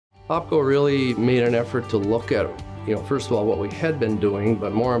OpGo really made an effort to look at, first of all, what we had been doing,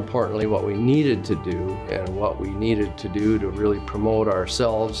 but more importantly, what we needed to do and what we needed to do to really promote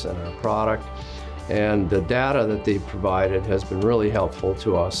ourselves and our product. And the data that they provided has been really helpful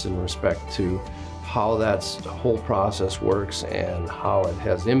to us in respect to how that whole process works and how it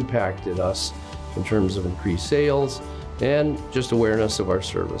has impacted us in terms of increased sales and just awareness of our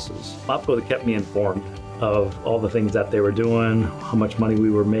services. OpGo kept me informed of all the things that they were doing, how much money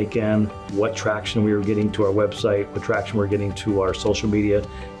we were making, what traction we were getting to our website, what traction we were getting to our social media.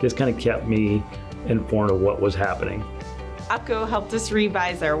 Just kind of kept me informed of what was happening. OpGo helped us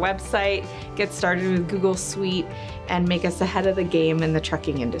revise our website, get started with Google Suite, and make us ahead of the game in the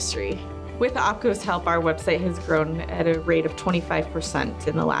trucking industry. With OpGo's help, our website has grown at a rate of 25%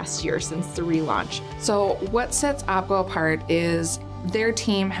 in the last year since the relaunch. So what sets OpGo apart is their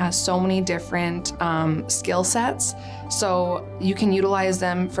team has so many different skill sets, so you can utilize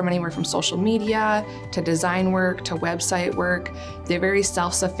them from anywhere from social media to design work to website work. They're very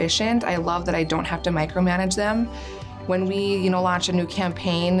self-sufficient. I love that I don't have to micromanage them. When we launch a new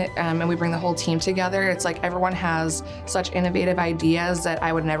campaign and we bring the whole team together, it's like everyone has such innovative ideas that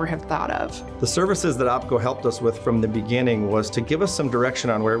I would never have thought of. The services that OpGo helped us with from the beginning was to give us some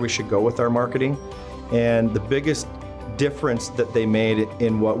direction on where we should go with our marketing. And the biggest difference that they made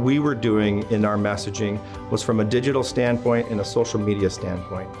in what we were doing in our messaging was from a digital standpoint and a social media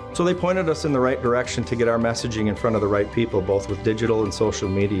standpoint. So they pointed us in the right direction to get our messaging in front of the right people, both with digital and social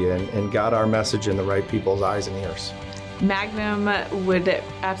media, and got our message in the right people's eyes and ears. Magnum would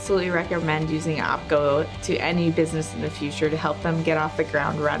absolutely recommend using OpGo to any business in the future to help them get off the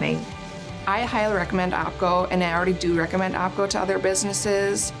ground running. I highly recommend OpGo, and I already do recommend OpGo to other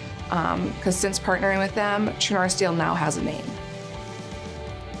businesses because since partnering with them, True North Steel now has a name.